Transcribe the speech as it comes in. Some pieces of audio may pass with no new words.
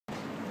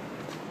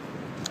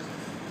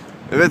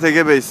Evet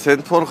Ege Bey,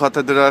 St. Paul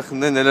Katedrali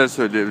hakkında neler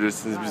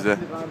söyleyebilirsiniz bize?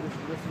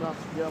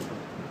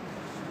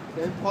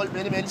 St. Paul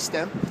benim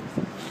eniştem.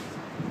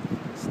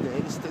 İşte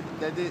enişte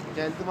dedi,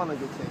 geldi bana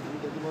geçen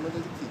gün. Dedi bana dedi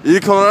ki...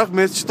 İlk olarak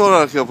mescit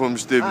olarak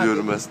yapılmış diye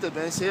biliyorum ben. İşte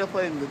ben şey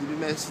yapayım dedi, bir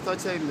mescit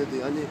açayım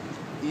dedi. Hani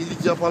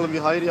iyilik yapalım, bir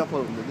hayır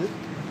yapalım dedi.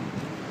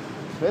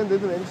 Ben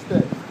dedim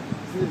enişte...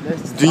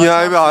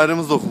 Dünyaya bir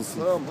hayrımız dokunsun.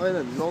 Tamam,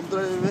 aynen.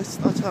 Londra'ya bir mescit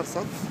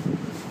açarsan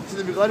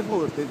şimdi bir garip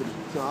olur dedim.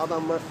 Şimdi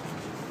adamlar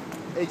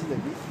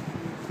ecnebi.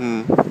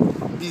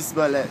 Biz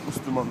böyle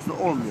Müslümanız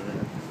olmuyor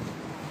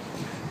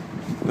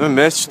yani.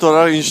 Mescit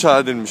olarak inşa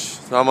edilmiş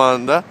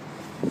zamanında.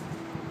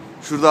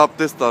 Şurada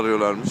abdest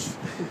arıyorlarmış.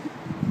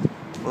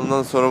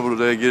 Ondan sonra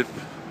buraya gelip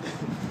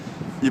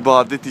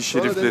ibadet-i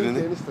şeriflerini... Sonra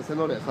dedim ki sen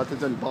oraya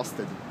katedrali bas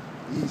dedim.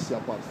 İyi iş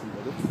yaparsın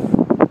dedim.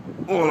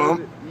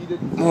 Oğlum. İyi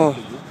dedim.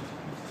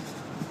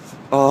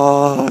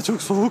 Aa,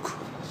 çok soğuk.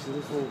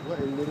 Aşırı soğuk ve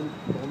ellerim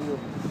donuyor.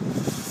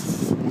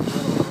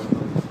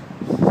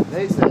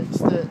 Neyse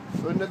işte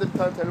önüne de bir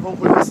tane telefon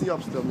kulübesi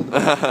yapıştıralım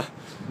dedim.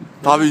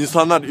 Tabii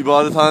insanlar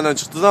ibadethaneden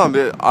çıktığı zaman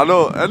bir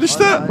alo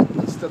enişte. Aynen,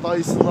 işte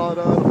dayısını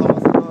arar,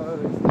 babasını arar,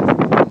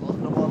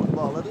 akrabalık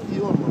bağları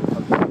iyi olmalı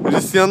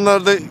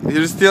tabii.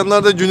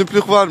 Hristiyanlarda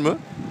cünüplük var mı?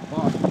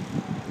 Var.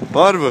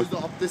 Var mı?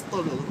 Abdest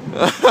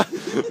alıyorlar.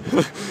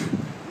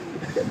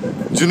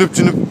 Cünüp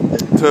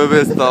tövbe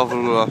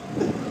estağfurullah.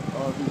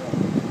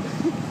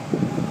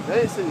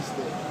 Neyse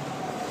işte.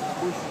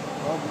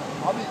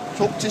 Abi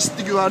çok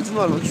çeşitli güvercin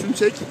var bak şunu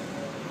çek.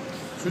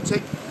 Şunu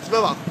çek.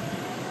 Tipe bak.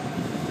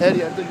 Her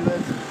yerde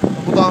güvercin.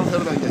 Bu da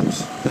Ankara'dan gelmiş.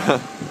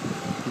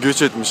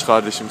 Göç etmiş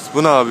kardeşimiz.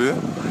 Bu ne yapıyor?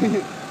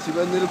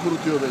 Çimenleri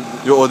kurutuyor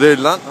belki. Yo o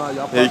değil lan.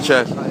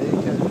 Heykel.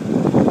 Heykel.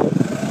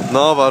 Ne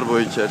var bu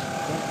heykel?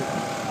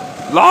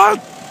 Lan!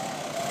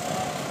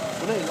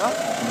 Bu ne lan?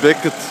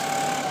 Beckett.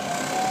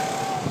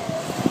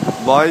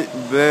 Bay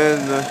Ben.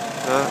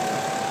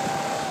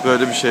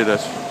 Böyle bir şeyler.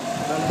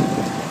 Böyle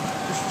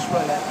düşmüş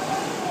böyle.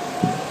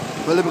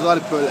 Böyle bir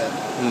garip böyle.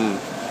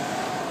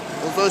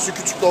 O zaman şu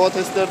küçük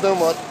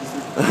domateslerden var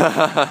bizim.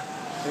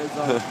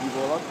 gibi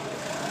olan.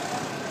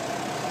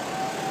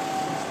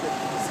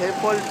 İşte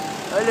St. Paul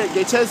öyle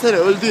geçen sene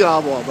öldü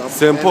ya bu adam.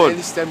 St. Paul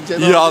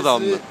iyi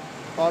adamdı.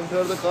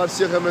 Ankara'da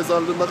Karşıyaka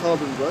mezarlığında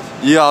kaldırdılar.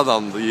 İyi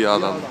adamdı. Evet.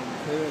 Yani.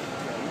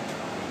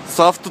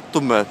 Saf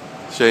tuttum ben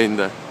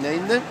şeyinde.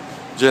 Neyinde?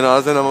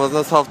 Cenaze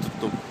namazına saf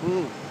tuttum.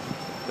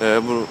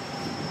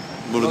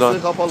 Buradan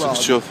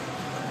çıkış yok.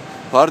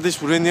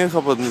 Kardeş burayı niye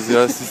kapadınız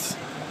ya siz?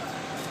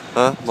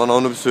 Ha? Bana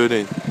onu bir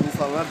söyleyin.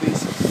 İnsanlar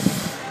değişik.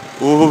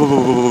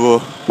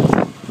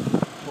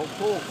 Çok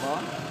soğuk ha.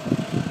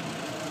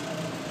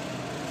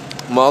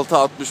 Malta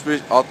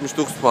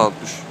 69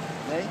 poundmuş.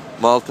 Ne?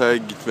 Malta'ya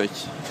gitmek.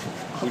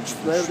 Ucuzmuş.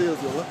 Nerede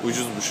yazıyorlar?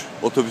 Ucuzmuş.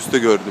 Otobüste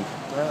gördüm.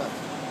 Evet.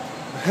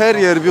 Her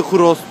yer bir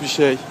cross bir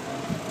şey.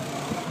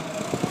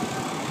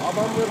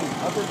 Adamların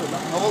adı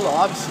lan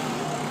havalı abi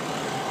şimdi.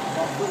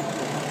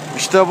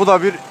 İşte bu da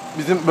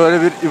bizim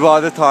böyle bir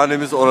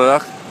ibadethanemiz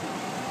olarak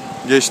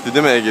geçti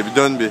değil mi Ege? Bir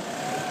dön bir.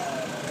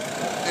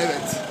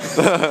 Evet.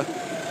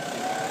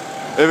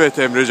 Evet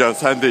Emrecan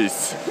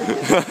sendeyiz.